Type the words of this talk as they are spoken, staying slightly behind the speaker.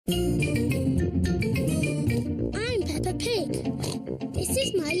Pig. This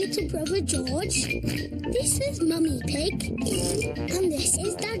is my little brother George. This is Mummy Pig. And this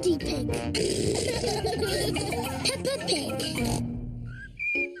is Daddy Pig. Peppa Pig.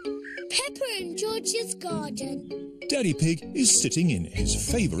 Peppa and George's garden. Daddy Pig is sitting in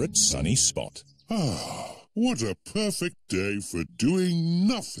his favourite sunny spot. Ah, what a perfect day for doing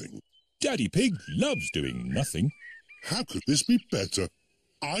nothing. Daddy Pig loves doing nothing. How could this be better?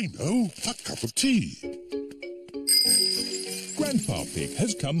 I know, a cup of tea. Grandpa Pig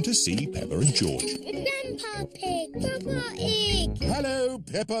has come to see Peppa and George. Grandpa Pig, Peppa Pig. Hello,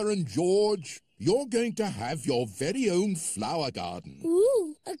 Peppa and George. You're going to have your very own flower garden.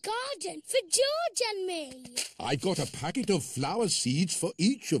 Ooh, a garden for George and me. I've got a packet of flower seeds for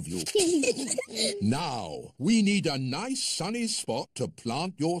each of you. Now, we need a nice sunny spot to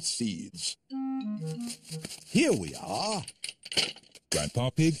plant your seeds. Here we are. Grandpa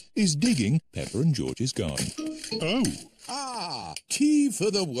Pig is digging Peppa and George's garden. Oh. Ah, tea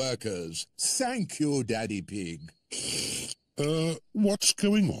for the workers. Thank you, Daddy Pig. What's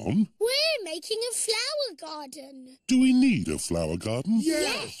going on? We're making a flower garden. Do we need a flower garden?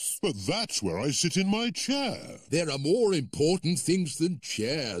 Yes. But that's where I sit in my chair. There are more important things than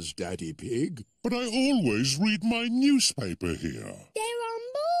chairs, Daddy Pig. But I always read my newspaper here. There are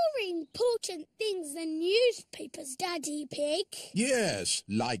more important things than newspapers, Daddy Pig. Yes,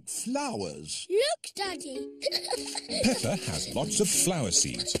 like flowers. Look, Daddy. Peppa has lots of flower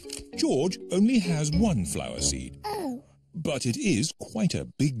seeds. George only has one flower seed. Oh. But it is quite a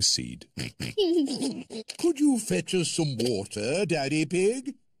big seed. Could you fetch us some water, Daddy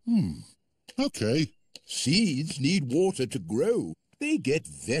Pig? OK. Seeds need water to grow. They get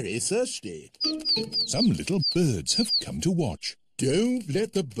very thirsty. Some little birds have come to watch. Don't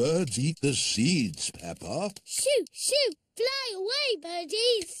let the birds eat the seeds, Peppa. Shoo, shoo, fly away,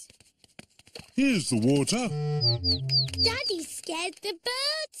 birdies. Here's the water. Daddy scared the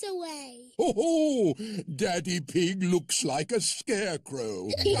birds away. Oh, Daddy Pig looks like a scarecrow.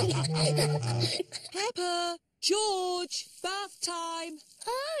 Peppa, George, bath time.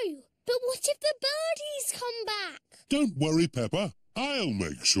 Oh, but what if the birdies come back? Don't worry, Peppa. I'll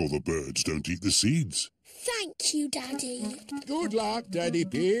make sure the birds don't eat the seeds. Thank you, Daddy. Good luck, Daddy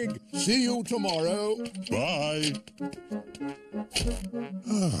Pig. See you tomorrow. Bye.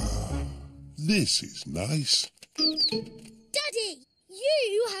 This is nice. Daddy,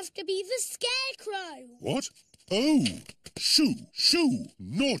 you have to be the scarecrow. What? Oh, shoo, shoo,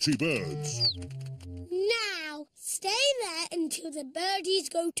 naughty birds. Now, stay there until the birdies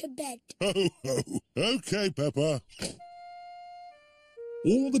go to bed. Ho, ho. OK, Peppa.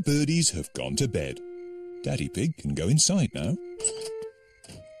 All the birdies have gone to bed. Daddy Pig can go inside now.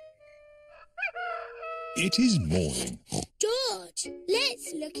 It is morning. George,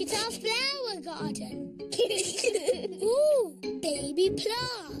 let's look at our flower garden. Ooh, baby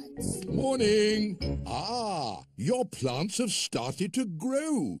plants. Morning. Ah, your plants have started to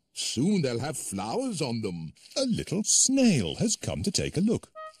grow. Soon they'll have flowers on them. A little snail has come to take a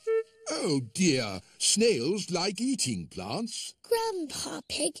look. Oh, dear. Snails like eating plants. Grandpa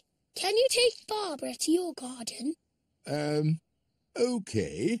Pig, can you take Barbara to your garden?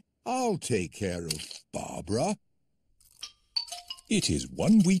 OK. I'll take care of Barbara. It is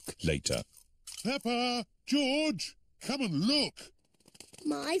 1 week later. Peppa, George, come and look.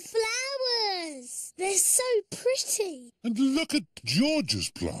 My flowers. They're so pretty. And look at George's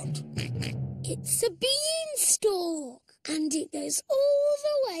plant. It's a beanstalk. And it goes all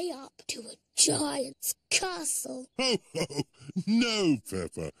the way up to a giant's castle. Ho, ho. No,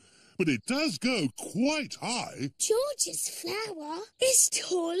 Peppa. But it does go quite high. George's flower is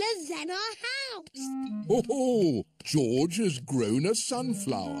taller than our house. Oh, George has grown a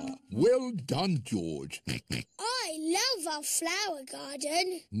sunflower. Well done, George. I love our flower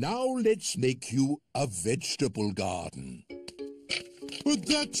garden. Now let's make you a vegetable garden. But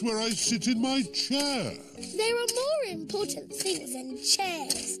that's where I sit in my chair. There are more important things than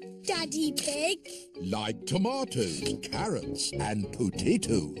chairs, Daddy Pig. Like tomatoes, carrots and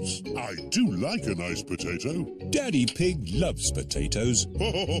potatoes. I do like a nice potato. Daddy Pig loves potatoes.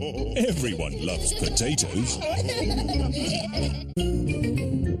 Everyone loves potatoes.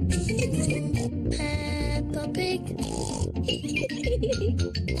 Peppa Pig. Peppa Pig.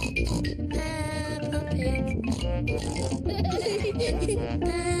 Peppa Pig.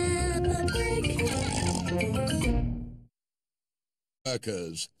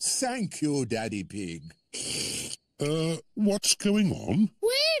 Workers, thank you, Daddy Pig. What's going on?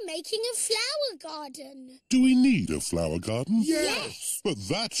 We're making a flower garden. Do we need a flower garden? Yes. But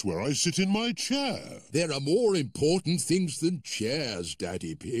that's where I sit in my chair. There are more important things than chairs,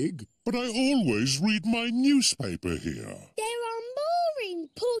 Daddy Pig. But I always read my newspaper here. There are more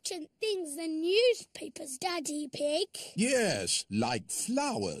important things than newspapers, Daddy Pig. Yes, like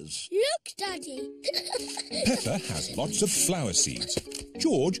flowers. Look, Daddy. Peppa has lots of flower seeds.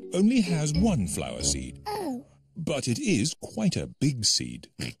 George only has one flower seed. Oh. But it is quite a big seed.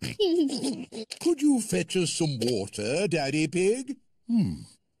 Could you fetch us some water, Daddy Pig?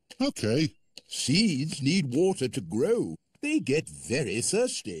 Okay. Seeds need water to grow. They get very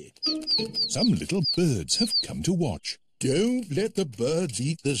thirsty. Some little birds have come to watch. Don't let the birds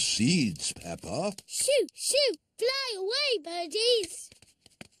eat the seeds, Peppa. Shoo, shoo, fly away, birdies.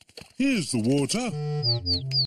 Here's the water.